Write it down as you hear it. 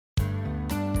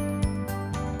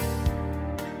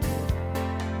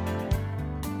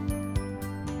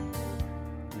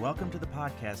Welcome to the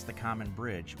podcast, The Common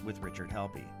Bridge, with Richard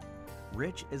Helppie.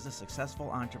 Rich is a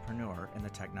successful entrepreneur in the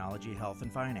technology, health,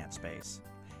 and finance space.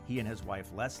 He and his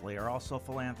wife, Leslie, are also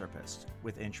philanthropists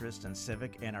with interest in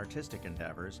civic and artistic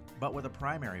endeavors, but with a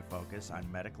primary focus on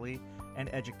medically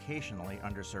and educationally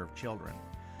underserved children.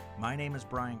 My name is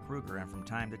Brian Kruger, and from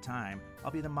time to time,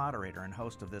 I'll be the moderator and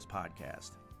host of this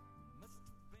podcast.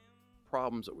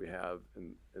 Problems that we have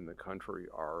in the country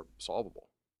are solvable,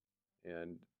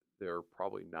 and they're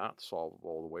probably not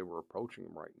solvable the way we're approaching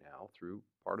them right now through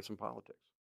partisan politics.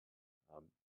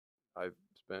 I've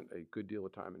spent a good deal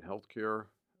of time in healthcare.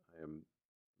 I am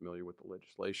familiar with the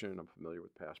legislation. I'm familiar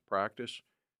with past practice.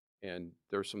 And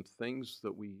there's some things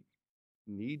that we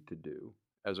need to do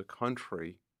as a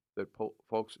country that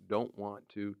folks don't want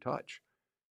to touch.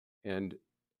 And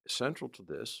central to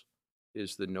this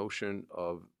is the notion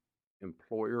of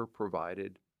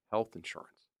employer-provided health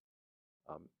insurance.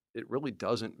 It really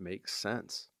doesn't make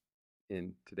sense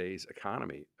in today's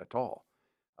economy at all.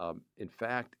 In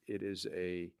fact, it is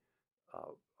a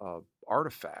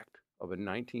artifact of a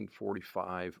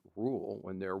 1945 rule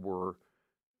when there were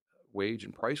wage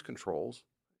and price controls,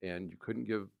 and you couldn't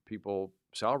give people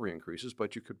salary increases,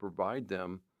 but you could provide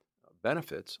them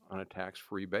benefits on a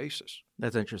tax-free basis.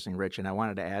 That's interesting, Rich, and I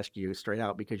wanted to ask you straight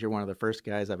out, because you're one of the first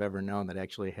guys I've ever known that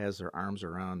actually has their arms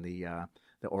around the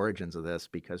origins of this,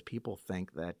 because people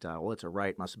think that, it's a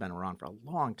right, must have been around for a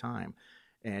long time,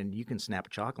 and you can snap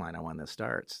a chalk line on when this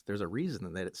starts. There's a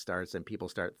reason that it starts, and people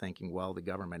start thinking, well, the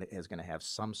government is going to have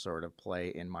some sort of play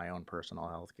in my own personal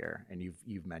health care, and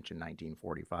you've mentioned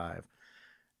 1945.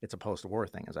 It's a post-war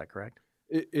thing, is that correct?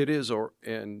 It is,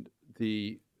 and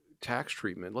the tax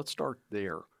treatment, let's start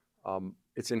there.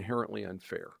 It's inherently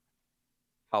unfair.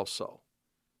 How so?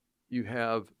 You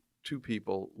have two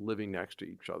people living next to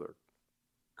each other.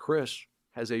 Chris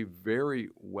has a very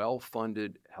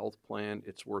well-funded health plan.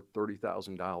 It's worth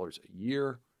 $30,000 a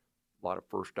year, a lot of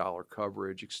first dollar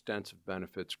coverage, extensive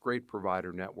benefits, great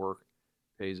provider network,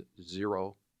 pays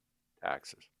zero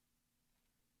taxes.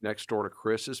 Next door to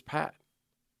Chris is Pat.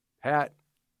 Pat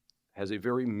has a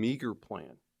very meager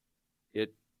plan.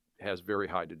 It has very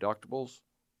high deductibles.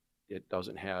 It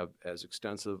doesn't have as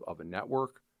extensive of a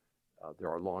network. There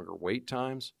are longer wait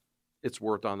times. It's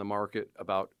worth on the market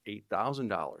about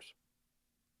 $8,000.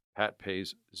 Pat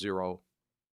pays zero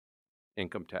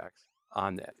income tax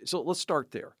on that. So let's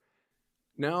start there.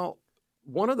 Now,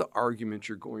 one of the arguments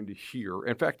you're going to hear,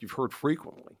 in fact, you've heard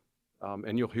frequently,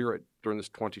 and you'll hear it during this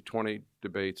 2020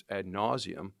 debates ad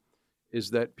nauseum,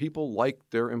 is that people like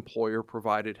their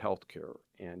employer-provided health care.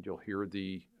 And you'll hear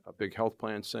the big health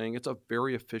plan saying it's a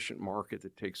very efficient market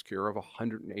that takes care of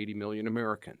 180 million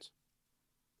Americans.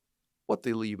 What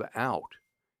they leave out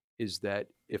is that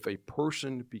if a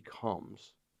person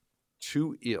becomes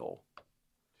too ill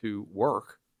to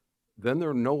work, then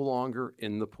they're no longer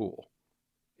in the pool.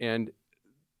 And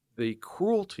the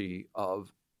cruelty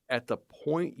of, at the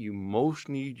point you most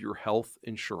need your health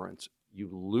insurance, you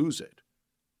lose it,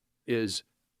 is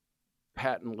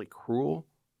patently cruel.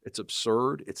 It's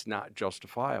absurd. It's not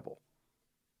justifiable.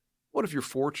 What if you're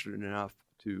fortunate enough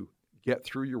to get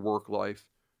through your work life,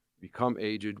 become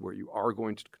aged where you are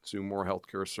going to consume more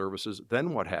healthcare services?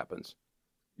 Then what happens?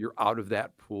 You're out of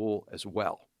that pool as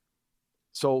well.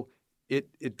 So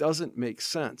it doesn't make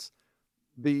sense.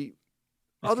 It's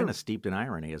kind of steeped in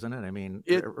irony, isn't it? I mean,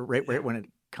 right when it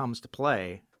comes to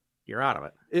play, you're out of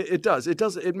it. It does.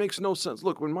 It makes no sense.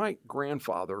 Look, when my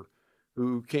grandfather,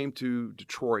 who came to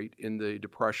Detroit in the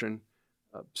Depression,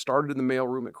 started in the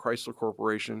mailroom at Chrysler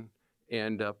Corporation,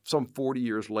 and some 40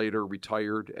 years later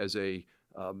retired as a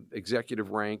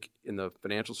executive rank in the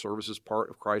financial services part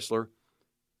of Chrysler,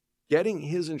 getting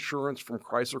his insurance from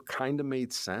Chrysler kind of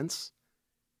made sense.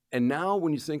 And now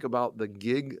when you think about the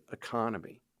gig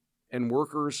economy and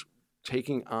workers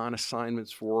taking on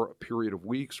assignments for a period of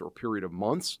weeks or a period of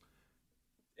months,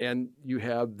 and you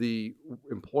have the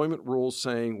employment rules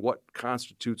saying what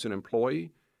constitutes an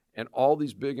employee, and all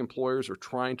these big employers are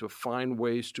trying to find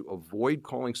ways to avoid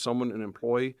calling someone an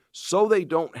employee so they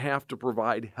don't have to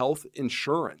provide health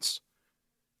insurance.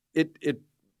 It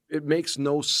makes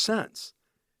no sense.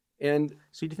 And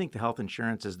so do you think the health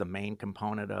insurance is the main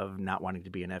component of not wanting to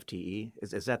be an FTE?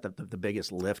 Is that the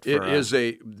biggest lift for it is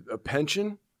a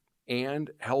pension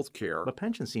and health care. But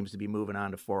pension seems to be moving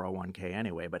on to 401k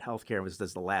anyway, but health care is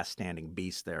the last standing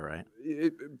beast there,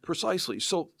 right? Precisely.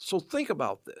 So think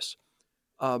about this.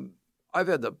 I've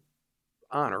had the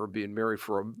honor of being married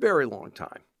for a very long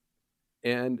time.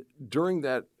 And during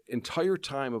that entire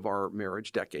time of our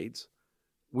marriage, decades,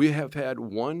 we have had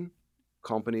one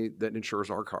company that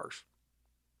insures our cars.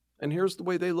 And here's the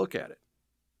way they look at it.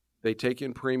 They take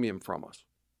in premium from us.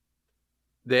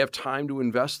 They have time to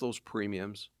invest those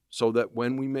premiums so that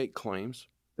when we make claims,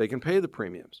 they can pay the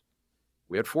premiums.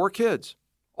 We had 4 kids.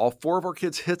 All 4 of our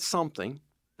kids hit something.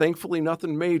 Thankfully,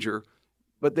 nothing major,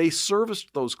 but they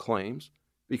serviced those claims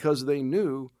because they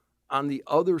knew on the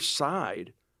other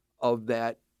side of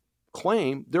that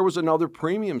claim, there was another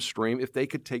premium stream if they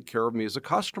could take care of me as a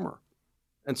customer.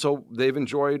 And so they've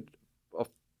enjoyed a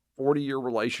 40-year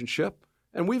relationship,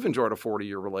 and we've enjoyed a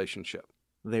 40-year relationship.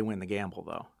 They win the gamble,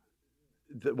 though.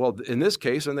 Well, in this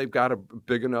case, and they've got a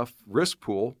big enough risk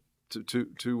pool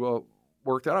to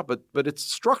work that out, but it's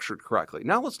structured correctly.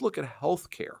 Now let's look at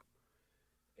healthcare.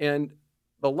 And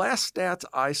the last stats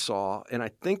I saw, and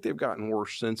I think they've gotten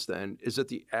worse since then, is that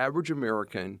the average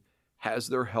American has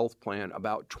their health plan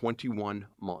about 21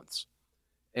 months.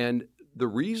 And the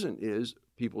reason is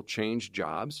people change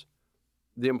jobs,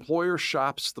 the employer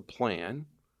shops the plan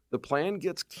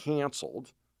gets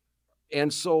canceled,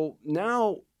 and so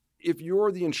now if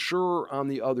you're the insurer on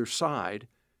the other side,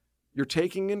 you're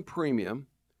taking in premium.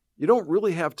 You don't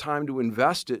really have time to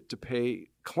invest it to pay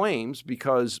claims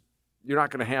because you're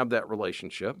not going to have that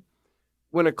relationship.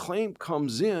 When a claim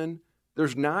comes in,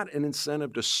 there's not an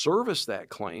incentive to service that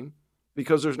claim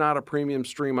because there's not a premium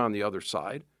stream on the other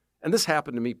side. And this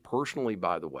happened to me personally,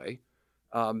 by the way.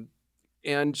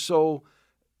 And so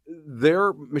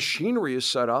their machinery is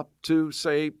set up to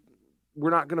say, we're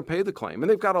not going to pay the claim. And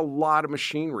they've got a lot of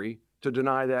machinery to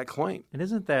deny that claim. And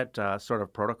isn't that sort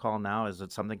of protocol now, is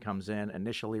that something comes in,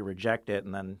 initially reject it,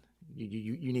 and then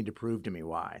you need to prove to me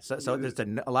why? So there's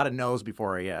a lot of no's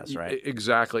before a yes, right?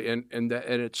 Exactly. And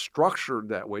it's structured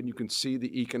that way, and you can see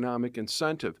the economic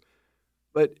incentive.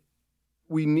 But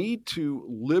we need to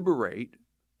liberate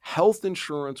health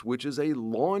insurance, which is a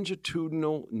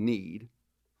longitudinal need,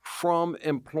 from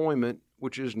employment,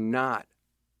 which is not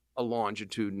a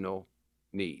longitudinal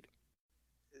need.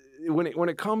 When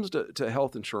it comes to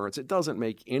health insurance, it doesn't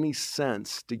make any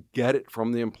sense to get it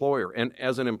from the employer. And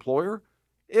as an employer,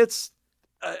 it's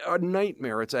a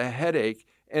nightmare. It's a headache,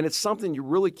 and it's something you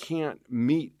really can't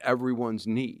meet everyone's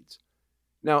needs.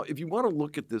 Now, if you want to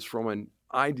look at this from an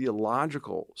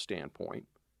ideological standpoint,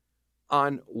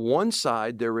 on one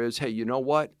side there is, hey, you know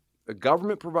what? The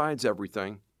government provides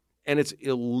everything, and it's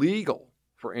illegal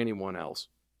for anyone else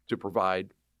to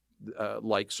provide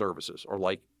like services or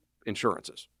like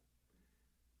insurances.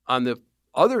 On the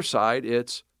other side,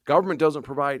 it's government doesn't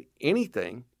provide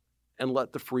anything and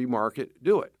let the free market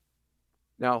do it.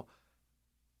 Now,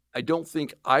 I don't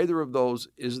think either of those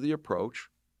is the approach,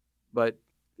 but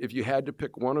if you had to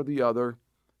pick one or the other,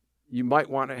 you might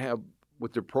want to have,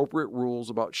 with the appropriate rules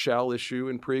about shall issue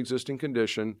and pre-existing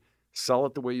condition, sell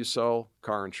it the way you sell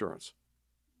car insurance.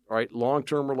 All right,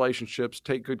 long-term relationships,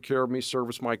 take good care of me,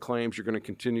 service my claims, you're going to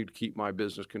continue to keep my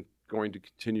business, going to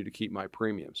continue to keep my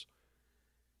premiums.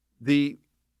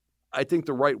 I think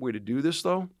the right way to do this,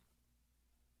 though,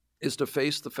 is to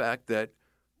face the fact that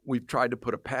we've tried to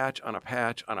put a patch on a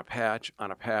patch on a patch on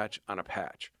a patch on a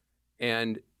patch.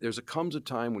 And comes a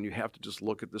time when you have to just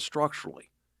look at this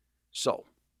structurally. So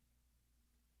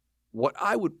what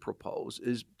I would propose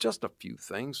is just a few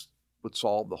things would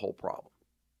solve the whole problem.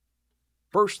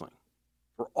 First thing,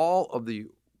 for all of the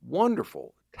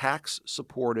wonderful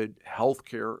tax-supported health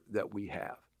care that we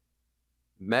have,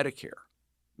 Medicare,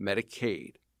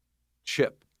 Medicaid,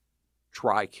 CHIP,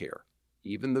 TRICARE,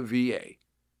 even the VA,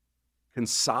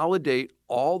 consolidate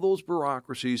all those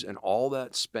bureaucracies and all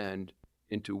that spend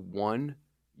into one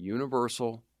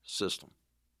universal system.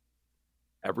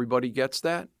 Everybody gets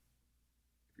that.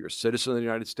 If you're a citizen of the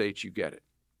United States, you get it.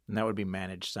 And that would be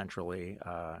managed centrally,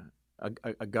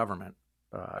 a government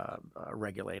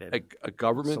regulated a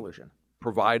government solution.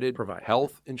 Provided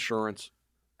health insurance.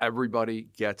 Everybody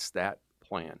gets that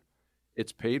plan.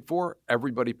 It's paid for.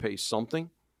 Everybody pays something.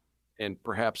 And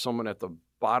perhaps someone at the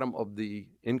bottom of the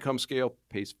income scale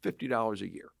pays $50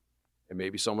 a year. And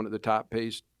maybe someone at the top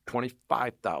pays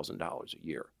 $25,000 a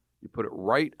year. You put it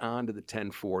right onto the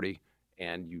 1040,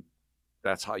 and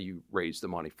that's how you raise the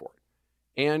money for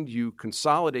it. And you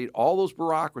consolidate all those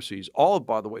bureaucracies, all of,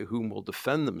 by the way, whom will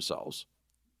defend themselves,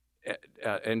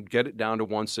 and get it down to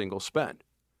one single spend.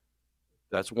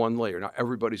 That's one layer. Now,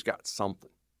 everybody's got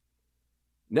something.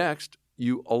 Next,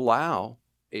 you allow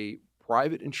a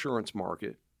private insurance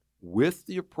market with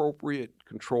the appropriate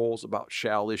controls about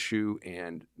shall issue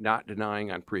and not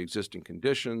denying on pre-existing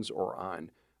conditions or on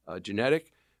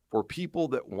genetic for people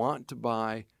that want to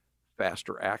buy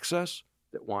faster access,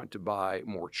 that want to buy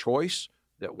more choice,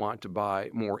 that want to buy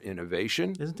more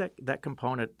innovation. Isn't that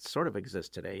component sort of exists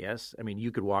today? Yes. I mean,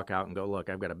 you could walk out and go, look,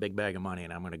 I've got a big bag of money,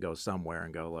 and I'm going to go somewhere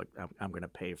and go, look, I'm going to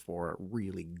pay for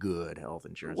really good health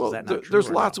insurance. Well, Is that not true? there's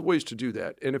lots of ways to do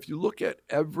that. And if you look at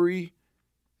every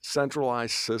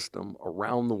centralized system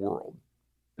around the world,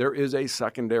 there is a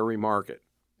secondary market.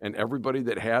 And everybody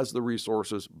that has the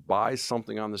resources buys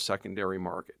something on the secondary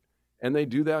market. And they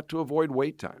do that to avoid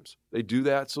wait times. They do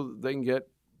that so that they can get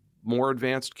more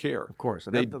advanced care. Of course.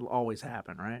 And that'll always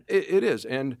happen, right? It is.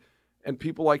 And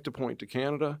people like to point to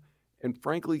Canada. And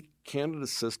frankly,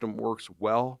 Canada's system works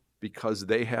well because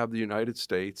they have the United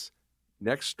States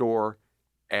next door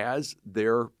as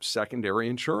their secondary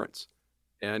insurance.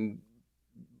 And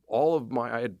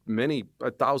I had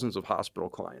thousands of hospital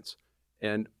clients.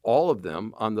 And all of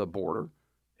them on the border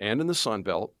and in the Sun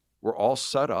Belt were all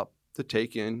set up to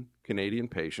take in Canadian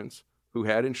patients who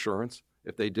had insurance.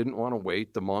 If they didn't want to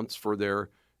wait the months for their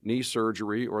knee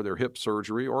surgery or their hip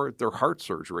surgery or their heart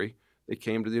surgery, they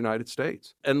came to the United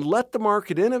States. And let the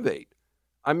market innovate.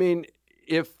 I mean,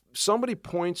 if somebody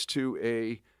points to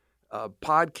a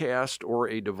podcast or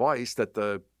a device that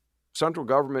the central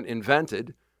government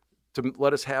invented to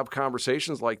let us have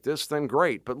conversations like this, then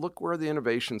great. But look where the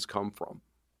innovations come from.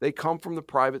 They come from the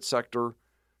private sector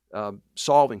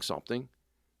solving something,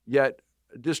 yet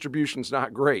distribution's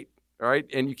not great, all right?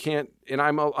 And you can't, and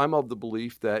I'm of the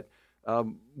belief that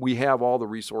we have all the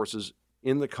resources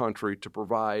in the country to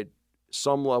provide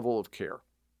some level of care.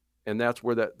 And that's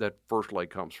where that first leg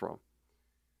comes from.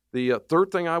 The third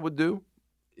thing I would do,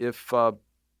 if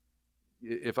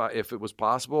it was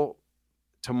possible,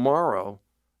 tomorrow,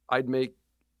 I'd make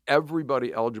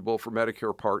everybody eligible for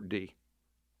Medicare Part D.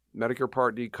 Medicare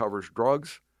Part D covers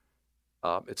drugs.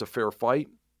 It's a fair fight.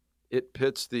 It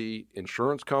pits the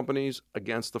insurance companies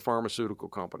against the pharmaceutical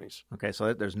companies. Okay,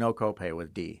 so there's no copay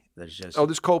with D. There's just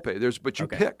there's copay. But you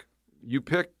pick. You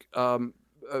pick.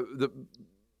 The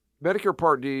Medicare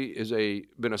Part D is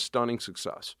been a stunning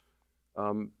success.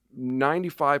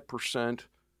 95%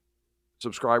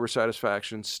 subscriber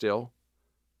satisfaction still.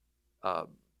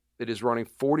 It is running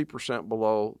 40%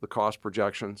 below the cost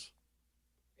projections.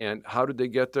 And how did they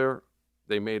get there?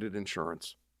 They made it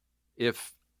insurance.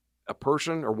 If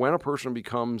when a person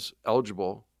becomes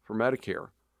eligible for Medicare,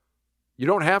 you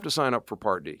don't have to sign up for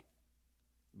Part D.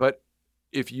 But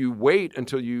if you wait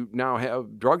until you now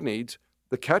have drug needs,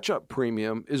 the catch-up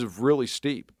premium is really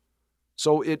steep.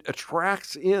 So it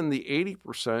attracts in the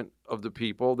 80% of the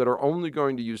people that are only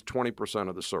going to use 20%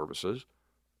 of the services,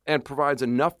 and provides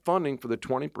enough funding for the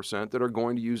 20% that are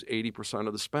going to use 80%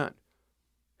 of the spend.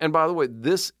 And by the way,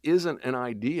 this isn't an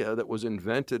idea that was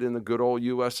invented in the good old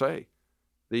USA.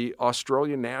 The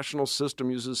Australian national system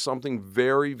uses something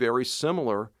very, very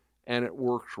similar, and it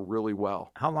works really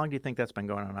well. How long do you think that's been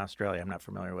going on in Australia? I'm not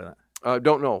familiar with it.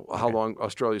 Don't know how long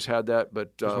Australia's had that,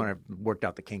 but just wonder if it worked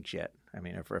out the kinks yet. I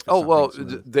mean, if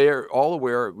they're all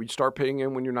aware. We start paying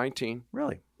in when you're 19.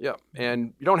 Really? Yeah,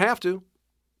 and you don't have to.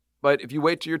 But if you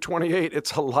wait till you're 28,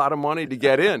 it's a lot of money to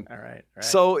get in. All right.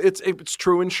 So it's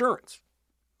true insurance.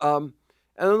 And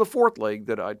then the fourth leg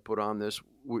that I'd put on this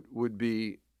would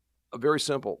be a very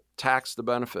simple: tax the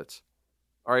benefits.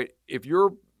 All right.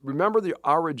 Remember the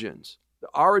origins. The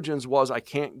origins was I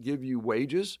can't give you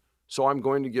wages, so I'm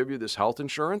going to give you this health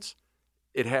insurance.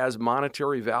 It has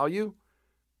monetary value.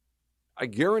 I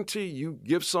guarantee you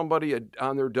give somebody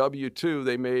on their W-2,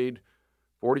 they made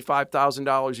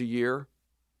 $45,000 a year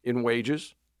in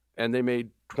wages, and they made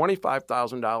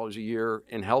 $25,000 a year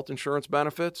in health insurance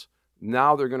benefits.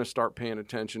 Now they're going to start paying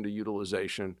attention to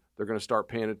utilization. They're going to start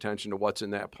paying attention to what's in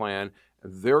that plan,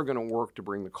 and they're going to work to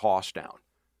bring the cost down.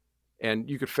 And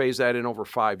you could phase that in over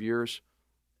 5 years.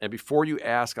 And before you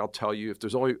ask, I'll tell you, if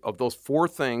there's only of those four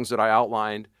things that I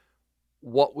outlined,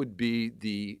 what would be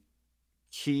the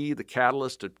key, the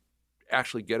catalyst to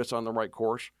actually get us on the right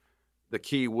course? The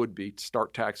key would be to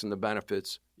start taxing the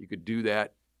benefits. You could do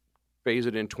that, phase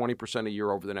it in 20% a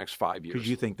year over the next 5 years. Because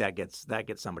you think that gets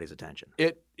somebody's attention.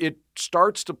 It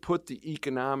starts to put the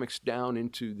economics down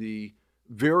into the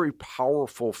very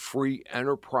powerful free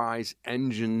enterprise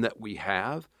engine that we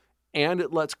have, and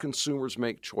it lets consumers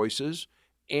make choices,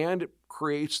 and it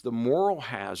creates the moral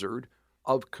hazard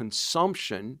of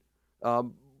consumption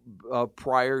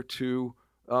prior to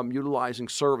utilizing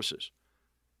services.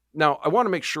 Now, I want to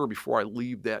make sure before I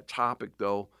leave that topic,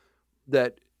 though,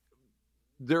 that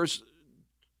there's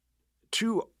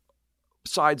two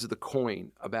sides of the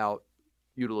coin about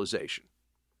utilization.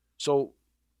 So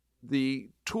the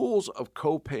tools of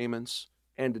co-payments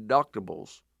and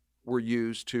deductibles were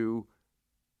used to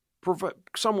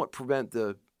somewhat prevent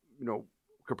the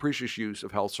capricious use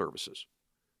of health services.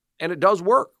 And it does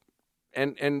work.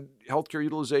 and healthcare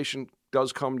utilization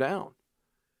does come down.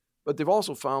 But they've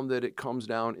also found that it comes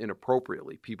down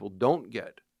inappropriately. People don't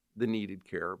get the needed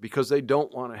care because they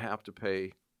don't want to have to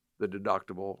pay the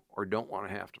deductible or don't want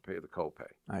to have to pay the copay.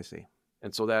 I see.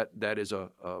 And so that is a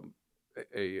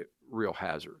real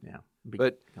hazard. Yeah,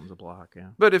 but becomes a block. Yeah.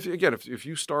 But if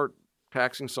you start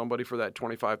taxing somebody for that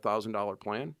 $25,000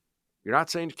 plan, you're not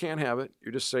saying you can't have it.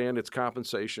 You're just saying it's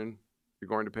compensation. You're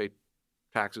going to pay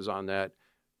taxes on that.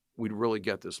 We'd really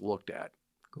get this looked at.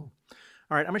 Cool.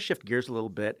 All right, I'm going to shift gears a little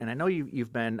bit, and I know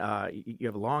you've been you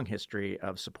have a long history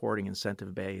of supporting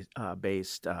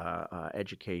incentive-based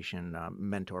education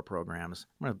mentor programs.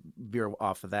 I'm going to veer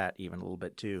off of that even a little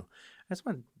bit too. I just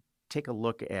want to take a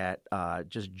look at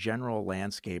just general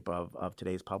landscape of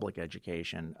today's public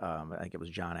education. I think it was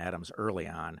John Adams early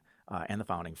on, and the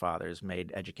Founding Fathers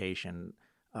made education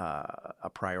a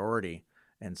priority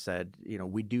and said,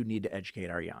 we do need to educate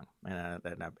our young,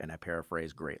 and I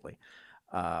paraphrase greatly.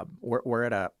 We're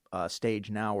at a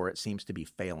stage now where it seems to be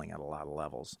failing at a lot of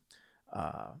levels.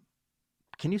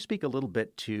 Can you speak a little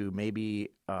bit to maybe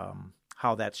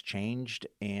how that's changed,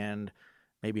 and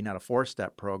maybe not a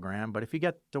 4-step program, but if you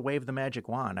get to wave the magic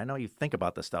wand, I know you think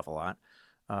about this stuff a lot.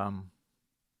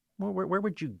 Where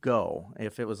would you go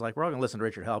if it was like, we're all going to listen to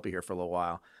Richard Helppie here for a little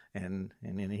while, and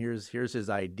here's his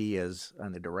ideas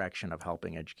on the direction of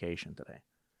helping education today?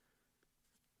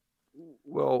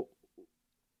 Well,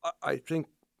 I think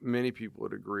many people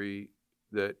would agree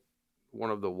that one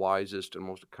of the wisest and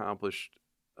most accomplished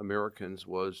Americans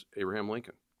was Abraham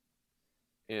Lincoln.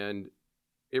 And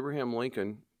Abraham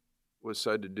Lincoln was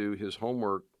said to do his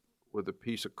homework with a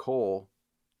piece of coal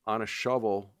on a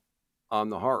shovel on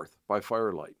the hearth by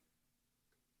firelight.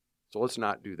 So let's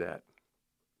not do that.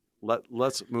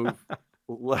 Let's move.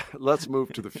 Let's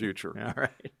move to the future. All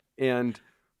right. And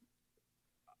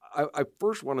I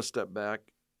first want to step back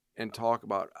and talk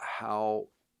about how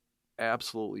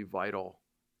absolutely vital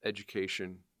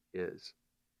education is.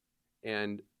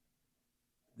 And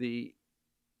the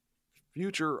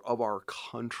future of our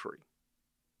country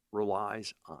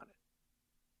relies on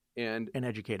it. And an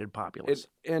educated populace.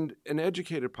 And an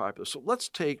educated populace. So let's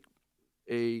take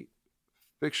a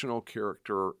fictional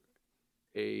character,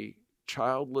 a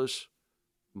childless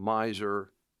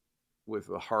miser with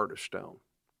a heart of stone.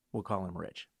 We'll call him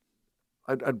Rich.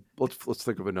 Let's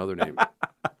think of another name.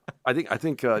 I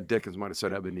think Dickens might have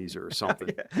said Ebenezer or something.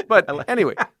 But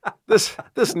anyway, this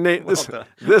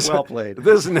well played.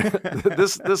 This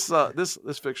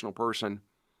fictional person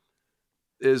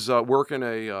is working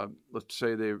let's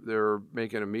say they're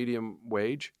making a medium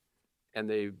wage, and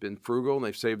they've been frugal and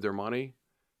they've saved their money,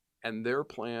 and their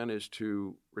plan is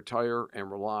to retire and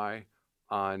rely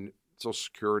on Social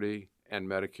Security and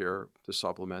Medicare to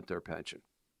supplement their pension.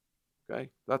 Okay,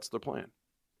 that's their plan.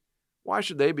 Why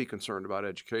should they be concerned about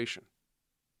education?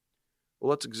 Well,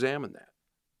 let's examine that.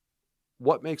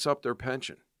 What makes up their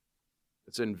pension?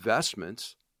 It's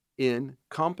investments in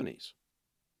companies.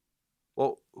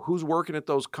 Well, who's working at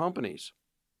those companies?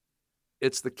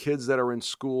 It's the kids that are in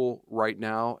school right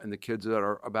now and the kids that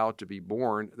are about to be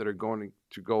born that are going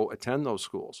to go attend those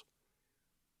schools.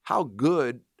 How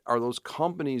good are those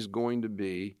companies going to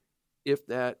be if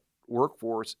that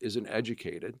workforce isn't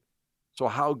educated? So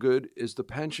how good is the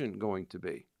pension going to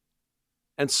be?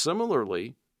 And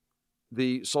similarly,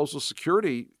 the Social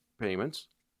Security payments,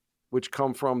 which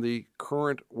come from the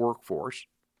current workforce,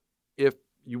 if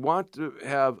you want to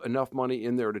have enough money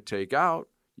in there to take out,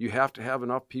 you have to have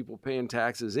enough people paying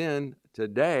taxes in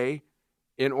today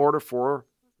in order for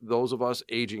those of us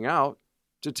aging out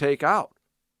to take out.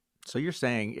 So you're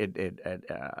saying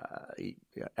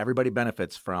everybody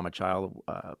benefits from a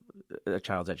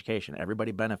child's education.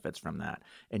 Everybody benefits from that,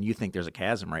 and you think there's a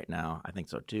chasm right now. I think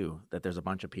so too. That there's a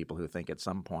bunch of people who think at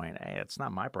some point, hey, it's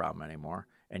not my problem anymore,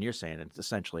 and you're saying it's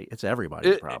essentially it's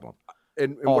everybody's problem.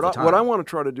 And what I want to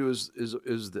try to do is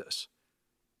this: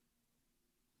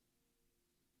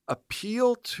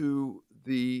 appeal to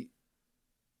the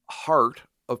heart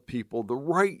of people. The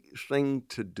right thing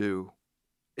to do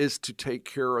is to take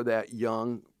care of that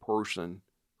young person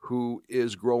who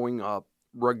is growing up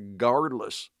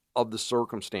regardless of the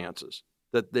circumstances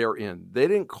that they're in. They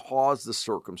didn't cause the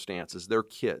circumstances. They're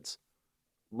kids.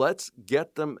 Let's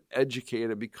get them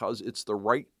educated because it's the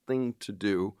right thing to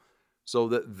do so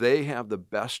that they have the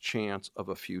best chance of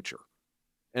a future.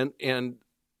 And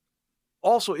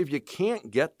also, if you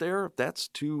can't get there, if that's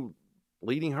too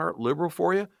bleeding heart liberal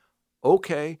for you,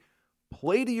 okay,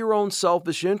 play to your own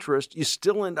selfish interest. You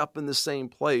still end up in the same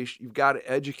place. You've got to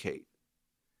educate.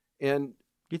 And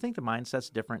Do you think the mindset's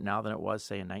different now than it was,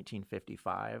 say, in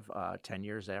 1955, 10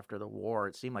 years after the war?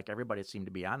 It seemed like everybody seemed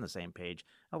to be on the same page.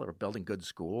 Oh, they were building good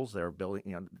schools. They were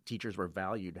building, teachers were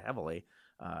valued heavily.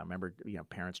 I remember,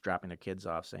 parents dropping their kids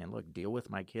off saying, look, deal with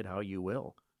my kid how you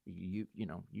will. You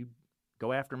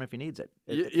go after him if he needs it.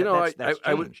 That's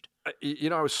changed.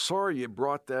 I was sorry you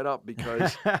brought that up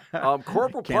because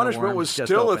corporal Can of punishment worms was just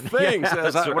still a opened. thing Yeah,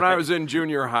 that's when I right. was in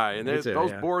junior high, and Me too,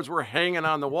 those yeah. boards were hanging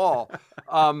on the wall.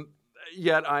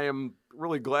 Yet I am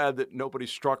really glad that nobody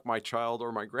struck my child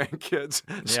or my grandkids.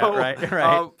 So, right.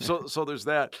 So there's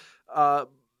that.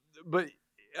 But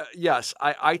yes,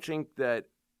 I think that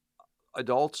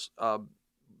adults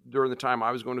during the time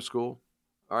I was going to school,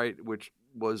 all right, which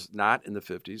was not in the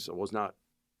 50s. I was not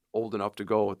old enough to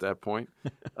go at that point.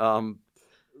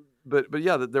 But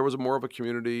yeah, there was more of a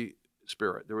community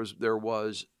spirit. There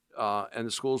was, and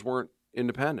the schools weren't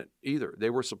independent either. They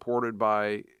were supported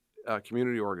by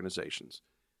community organizations.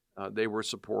 They were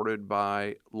supported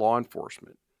by law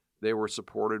enforcement. They were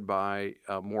supported by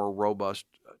more robust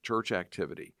church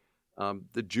activity.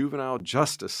 The juvenile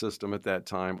justice system at that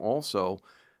time also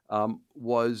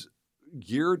was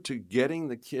geared to getting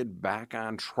the kid back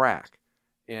on track.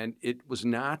 And it was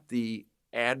not the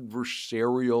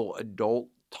adversarial adult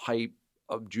type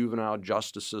of juvenile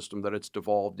justice system that it's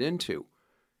devolved into.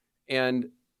 And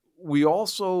we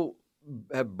also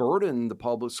have burdened the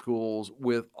public schools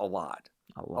with a lot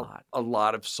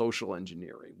of social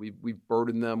engineering. We've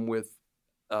burdened them with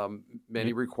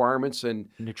many requirements and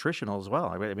nutritional as well.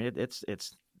 I mean,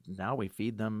 it's now we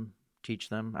feed them, teach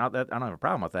them. I don't have a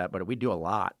problem with that, but we do a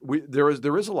lot. There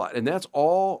is a lot, and that's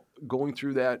all going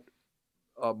through that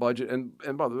budget. And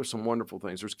by the way, there's some wonderful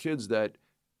things. There's kids that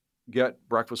get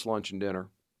breakfast, lunch, and dinner,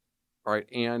 all right,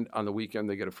 and on the weekend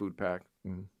they get a food pack.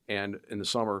 Mm-hmm. And in the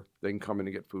summer, they can come in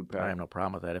and get food pack. I have no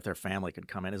problem with that. If their family could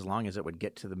come in, as long as it would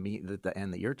get to the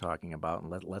end that you're talking about,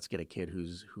 and let's get a kid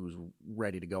who's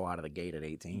ready to go out of the gate at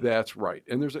 18. That's right.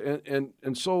 And there's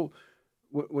and so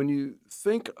when you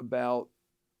think about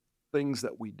things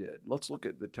that we did, let's look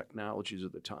at the technologies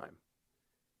of the time.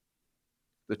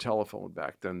 The telephone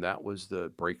back then, that was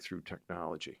the breakthrough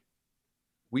technology.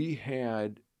 We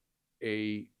had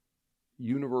a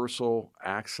universal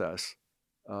access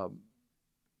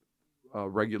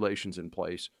regulations in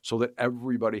place so that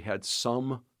everybody had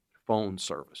some phone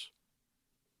service.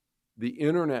 The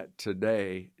internet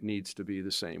today needs to be the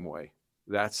same way.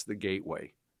 That's the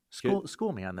gateway.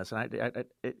 School me on this, and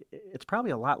it's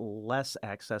probably a lot less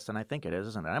access than I think it is,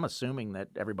 isn't it? I'm assuming that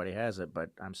everybody has it, but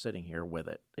I'm sitting here with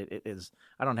it. It is.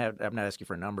 I'm not asking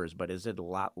for numbers, but is it a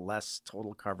lot less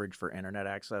total coverage for internet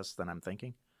access than I'm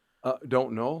thinking?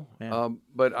 Don't know, yeah.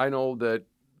 But I know that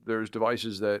there's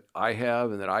devices that I have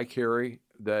and that I carry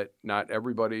that not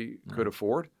everybody could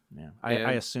afford. Yeah,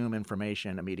 I assume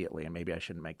information immediately, and maybe I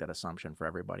shouldn't make that assumption for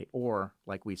everybody. Or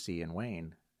like we see in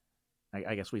Wayne,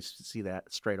 I guess we see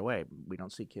that straight away. We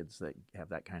don't see kids that have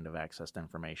that kind of access to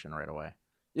information right away.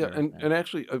 Yeah, and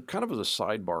actually, kind of as a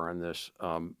sidebar on this,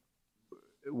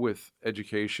 with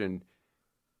education,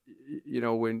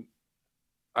 when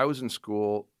I was in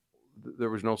school,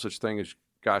 there was no such thing as,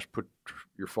 gosh, put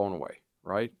your phone away,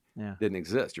 right? Yeah. Didn't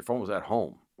exist. Your phone was at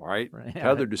home, right? Yeah,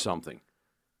 tethered to something.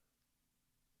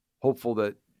 Hopeful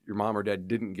that your mom or dad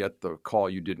didn't get the call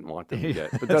you didn't want them to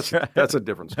get. But that's a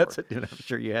different story. I'm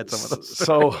sure you had some of those.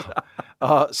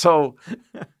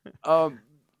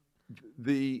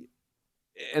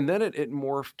 And then it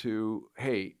morphed to,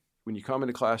 hey, when you come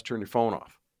into class, turn your phone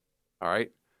off. All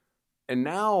right. And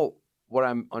now what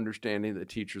I'm understanding that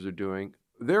teachers are doing,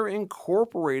 they're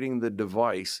incorporating the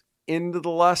device into the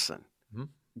lesson. Mm-hmm.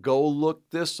 Go look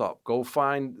this up. Go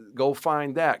find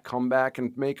that. Come back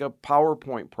and make a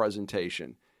PowerPoint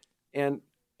presentation. And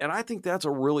I think that's a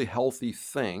really healthy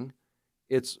thing.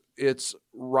 It's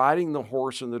riding the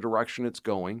horse in the direction it's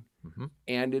going, mm-hmm.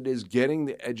 and it is getting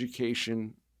the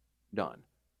education done.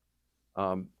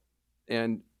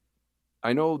 And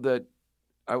I know that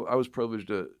I was privileged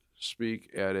to speak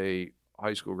at a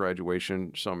high school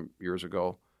graduation some years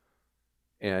ago,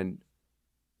 and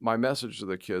my message to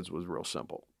the kids was real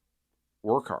simple.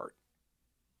 Work hard,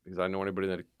 because I know anybody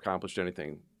that accomplished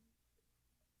anything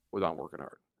without working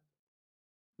hard.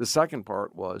 The second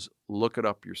part was look it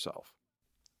up yourself.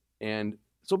 And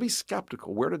so be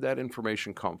skeptical. Where did that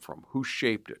information come from? Who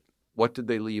shaped it? What did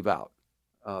they leave out?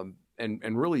 And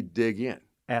really dig in.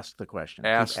 Ask the question.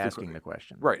 Keep asking the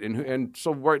question. Right. And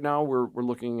so right now we're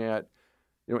looking at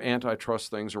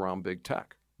antitrust things around big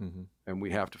tech. Mm-hmm. And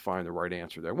we have to find the right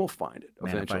answer there. We'll find it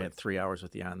eventually. If I had 3 hours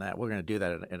with you on that, we're going to do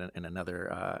that in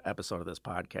another episode of this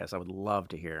podcast. I would love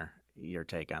to hear your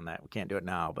take on that. We can't do it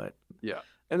now, but... Yeah.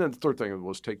 And then the third thing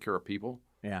was take care of people.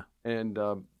 Yeah. And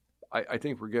I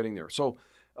think we're getting there. So,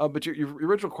 but your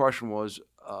original question was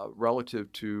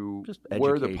relative to Just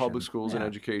where the public education. schools and Yeah.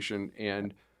 education,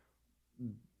 and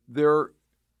they're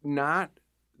not,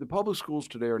 the public schools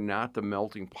today are not the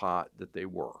melting pot that they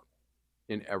were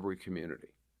in every community,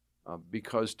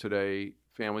 because today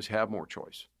families have more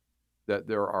choice. That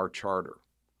there are charter,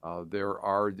 there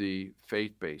are the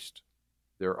faith-based,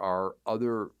 there are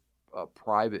other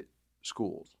private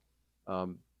schools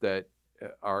that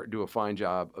do a fine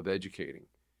job of educating.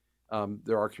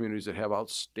 There are communities that have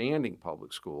outstanding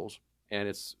public schools, and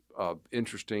it's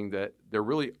interesting that there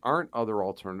really aren't other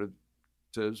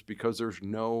alternatives because there's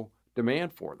no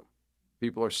demand for them.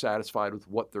 People are satisfied with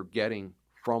what they're getting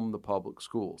from the public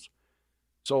schools.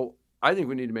 So I think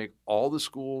we need to make all the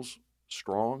schools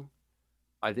strong.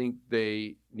 I think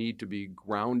they need to be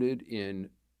grounded in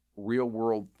real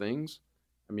world things.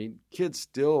 I mean, kids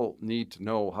still need to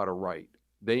know how to write.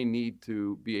 They need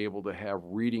to be able to have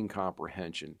reading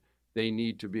comprehension. They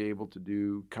need to be able to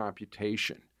do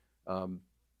computation. And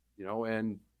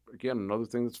again, another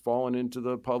thing that's fallen into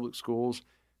the public schools,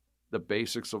 the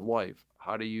basics of life.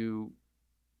 How do you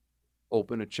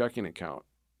open a checking account?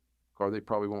 Or they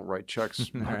probably won't write checks.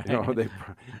 Right.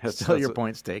 That's Still your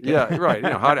point's taken. Yeah, right.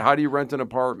 How do you rent an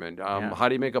apartment? How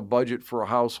do you make a budget for a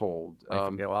household?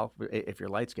 If your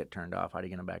lights get turned off, how do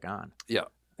you get them back on? Yeah,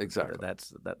 exactly.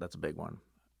 That's a big one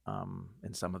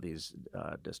in some of these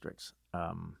districts.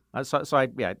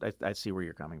 I see where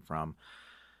you're coming from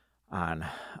on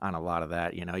a lot of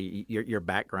that. Your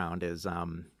background is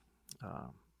in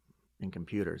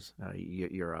computers.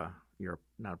 You're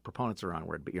not a proponent's the wrong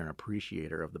word, but you're an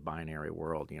appreciator of the binary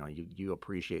world. You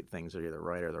appreciate things that are either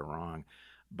right or they're wrong.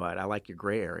 But I like your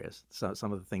gray areas. So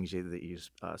some of the things that you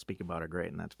speak about are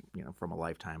great, and that's from a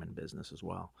lifetime in business as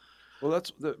well. Well,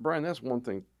 Brian. That's one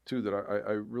thing too that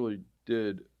I really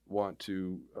did want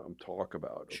to talk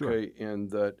about. Okay, Sure. And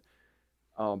that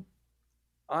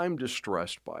I'm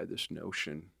distressed by this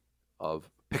notion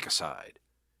of pick a side,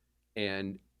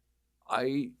 and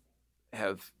I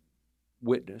have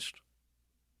witnessed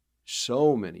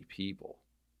so many people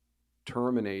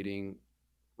terminating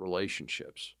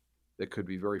relationships that could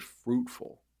be very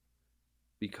fruitful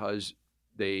because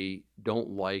they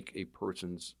don't like a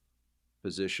person's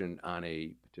position on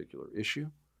a particular issue,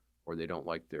 or they don't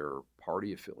like their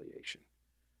party affiliation.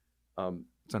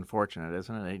 It's unfortunate,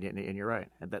 isn't it? And you're right.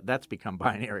 That's become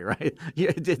binary, right?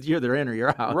 You're either in or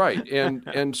you're out. Right.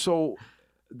 And so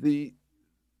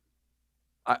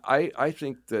I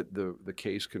think that the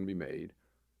case can be made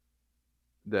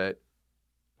that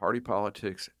party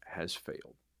politics has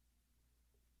failed,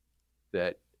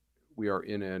 that we are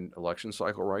in an election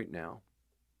cycle right now,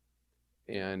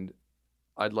 and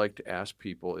I'd like to ask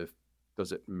people,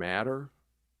 does it matter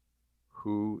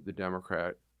who the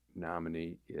Democrat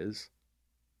nominee is,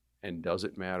 and does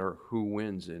it matter who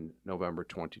wins in November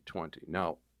 2020?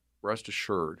 Now, rest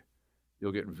assured,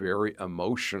 you'll get very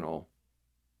emotional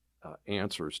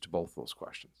answers to both those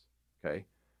questions, okay?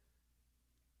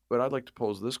 But I'd like to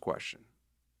pose this question.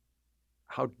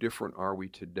 How different are we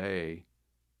today,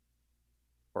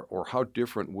 or how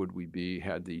different would we be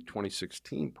had the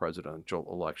 2016 presidential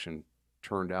election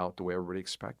turned out the way everybody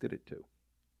expected it to?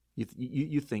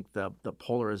 You think the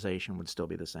polarization would still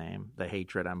be the same? The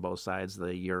hatred on both sides,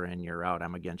 the you're in, you're out,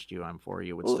 I'm against you, I'm for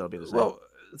you, would still be the same? Well,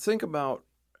 think about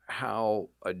how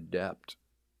adept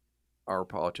our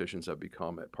politicians have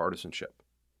become at partisanship.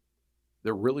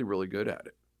 They're really, really good at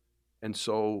it. And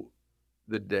so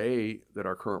the day that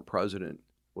our current president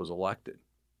was elected,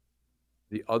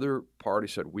 the other party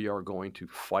said, we are going to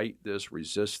fight this,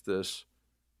 resist this.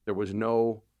 There was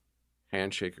no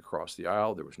handshake across the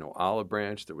aisle. There was no olive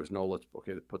branch. There was no, let's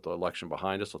put the election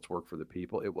behind us. Let's work for the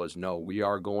people. It was, no, we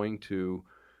are going to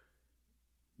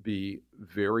be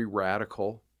very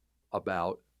radical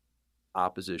about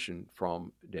opposition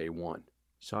from day one.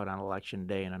 Saw it on election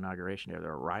day and inauguration day.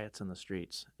 There were riots in the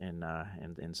streets in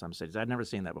some cities. I'd never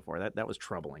seen that before. That was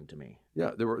troubling to me. Yeah,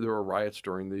 there were riots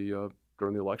during the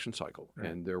election cycle,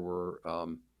 right. And there were,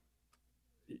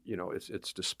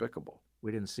 it's despicable.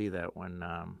 We didn't see that when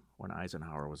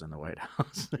Eisenhower was in the White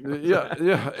House.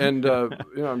 yeah, and I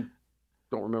don't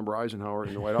remember Eisenhower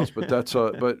in the White House, but that's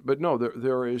but no,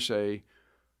 there is there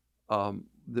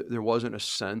wasn't a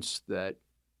sense that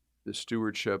the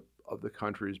stewardship of the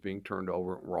country is being turned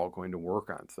over, and we're all going to work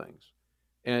on things.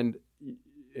 And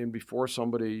before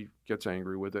somebody gets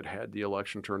angry with it, had the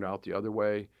election turned out the other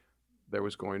way, there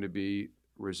was going to be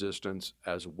resistance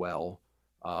as well.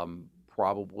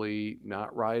 Probably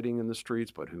not rioting in the streets,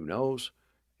 but who knows?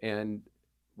 And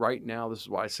right now, this is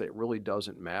why I say it really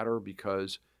doesn't matter,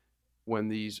 because when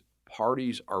these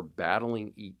parties are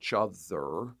battling each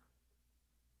other,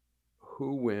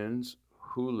 who wins,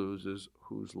 who loses,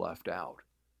 who's left out.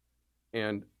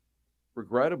 And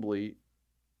regrettably,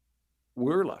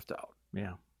 we're left out.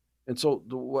 Yeah. And so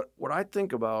what I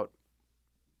think about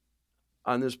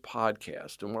on this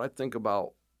podcast and what I think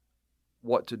about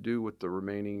what to do with the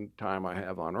remaining time I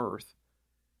have on Earth,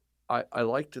 I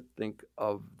like to think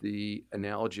of the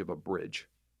analogy of a bridge.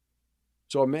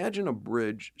 So imagine a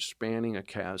bridge spanning a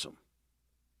chasm,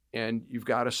 and you've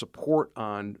got a support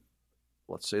on,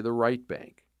 let's say, the right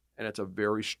bank, and it's a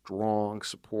very strong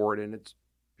support, and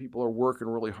people are working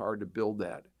really hard to build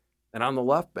that. And on the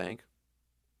left bank,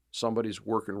 somebody's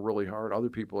working really hard. Other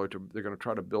people they're going to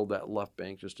try to build that left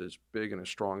bank just as big and as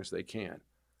strong as they can.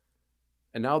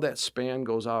 And now that span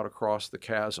goes out across the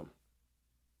chasm.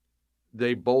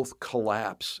 They both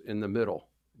collapse in the middle.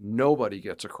 Nobody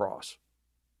gets across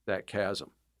that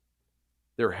chasm.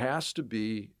 There has to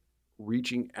be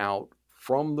reaching out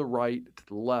from the right to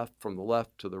the left, from the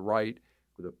left to the right,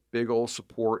 with a big old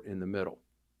support in the middle.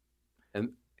 And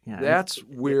that's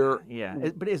where... Yeah,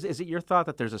 but is it your thought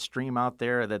that there's a stream out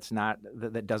there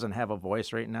that doesn't have a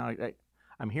voice right now?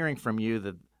 I'm hearing from you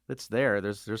that it's there.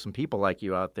 There's some people like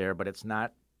you out there, but it's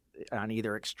not on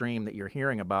either extreme that you're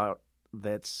hearing about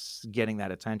that's getting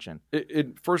that attention.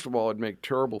 First of all, it'd make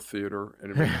terrible theater,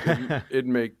 and it'd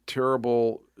make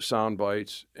terrible sound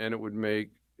bites, and it would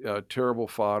make terrible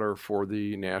fodder for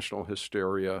the national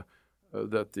hysteria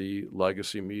that the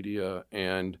legacy media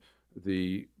and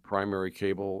the primary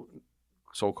cable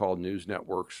so-called news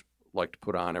networks like to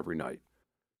put on every night.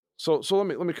 So let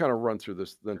me kind of run through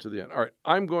this then to the end. All right,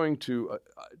 I'm going to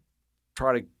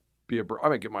try to I'm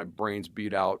going to get my brains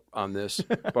beat out on this,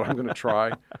 but I'm going to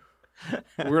try.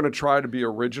 We're going to try to be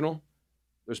original.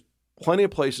 There's plenty of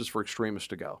places for extremists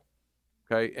to go,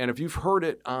 okay? And if you've heard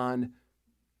it on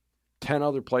 10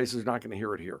 other places, you're not going to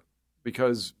hear it here,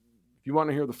 because if you want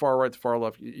to hear the far right, the far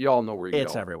left, you all know where you go.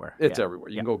 It's everywhere. It's everywhere.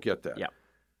 You can go get that. Yeah.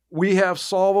 We have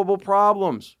solvable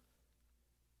problems.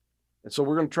 And so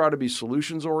we're going to try to be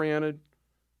solutions-oriented.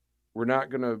 We're not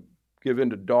going to give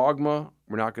in to dogma.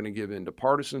 We're not going to give in to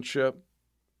partisanship.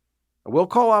 And we'll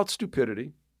call out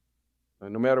stupidity,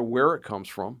 no matter where it comes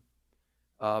from.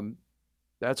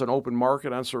 That's an open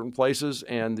market on certain places,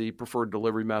 and the preferred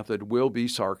delivery method will be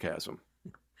sarcasm,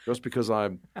 just because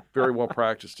I'm very well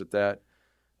practiced at that.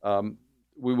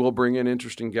 We will bring in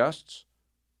interesting guests.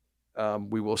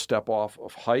 We will step off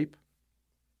of hype,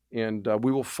 and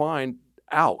we will find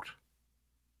out.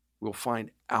 We'll find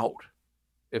out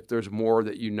if there's more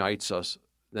that unites us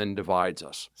than divides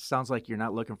us. Sounds like you're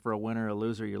not looking for a winner or a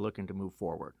loser. You're looking to move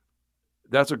forward.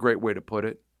 That's a great way to put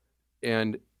it.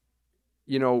 And,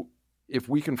 if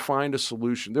we can find a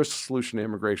solution, there's a solution to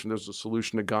immigration, there's a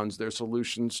solution to guns, there's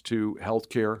solutions to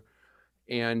healthcare,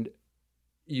 and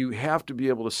you have to be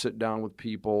able to sit down with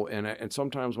people. And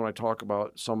sometimes when I talk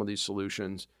about some of these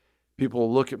solutions, people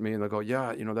will look at me and they'll go,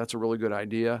 yeah, that's a really good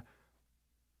idea.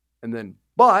 And then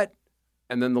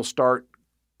they'll start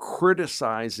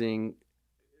criticizing.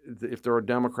 If they're a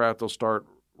Democrat, they'll start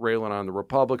railing on the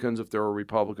Republicans. If they're a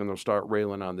Republican, they'll start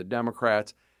railing on the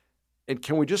Democrats. And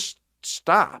can we just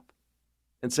stop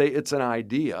and say it's an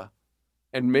idea,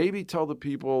 and maybe tell the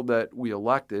people that we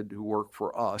elected who work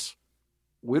for us,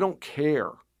 we don't care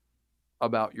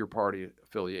about your party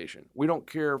affiliation. We don't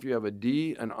care if you have a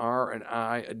D, an R, an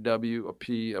I, a W, a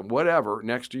P, and whatever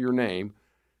next to your name.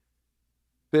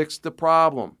 Fix the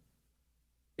problem.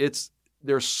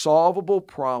 They're solvable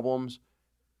problems.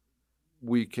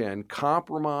 We can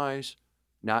compromise.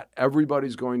 Not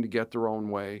everybody's going to get their own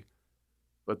way.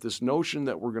 But this notion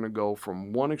that we're going to go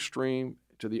from one extreme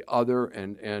to the other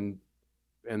and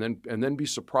then be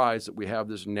surprised that we have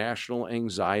this national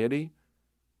anxiety.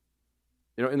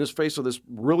 In this face of this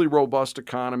really robust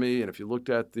economy, and if you looked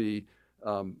at the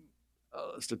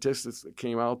statistics that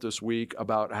came out this week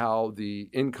about how the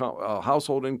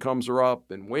household incomes are up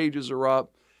and wages are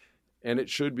up, and it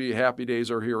should be happy days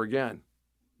are here again.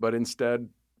 But instead,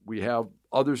 we have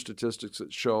other statistics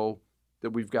that show that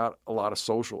we've got a lot of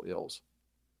social ills.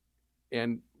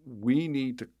 And we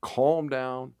need to calm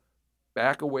down,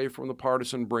 back away from the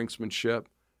partisan brinksmanship,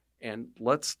 and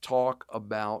let's talk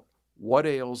about what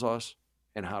ails us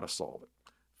and how to solve it.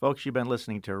 Folks, you've been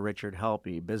listening to Richard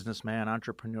Helppie, businessman,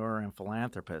 entrepreneur, and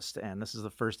philanthropist. And this is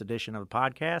the first edition of the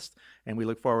podcast, and we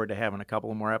look forward to having a couple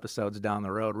of more episodes down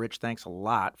the road. Rich, thanks a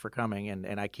lot for coming,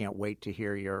 and I can't wait to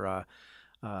hear your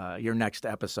next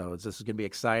episodes. This is going to be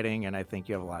exciting, and I think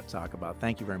you have a lot to talk about.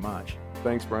 Thank you very much.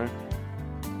 Thanks, Brian.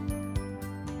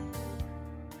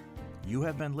 You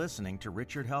have been listening to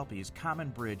Richard Helppie's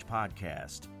Common Bridge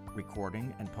podcast.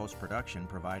 recording, and post-production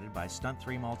provided by Stunt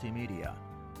 3 Multimedia.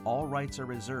 All rights are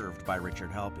reserved by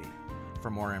Richard Helppie. For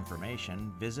more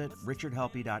information, visit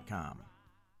richardhelppie.com.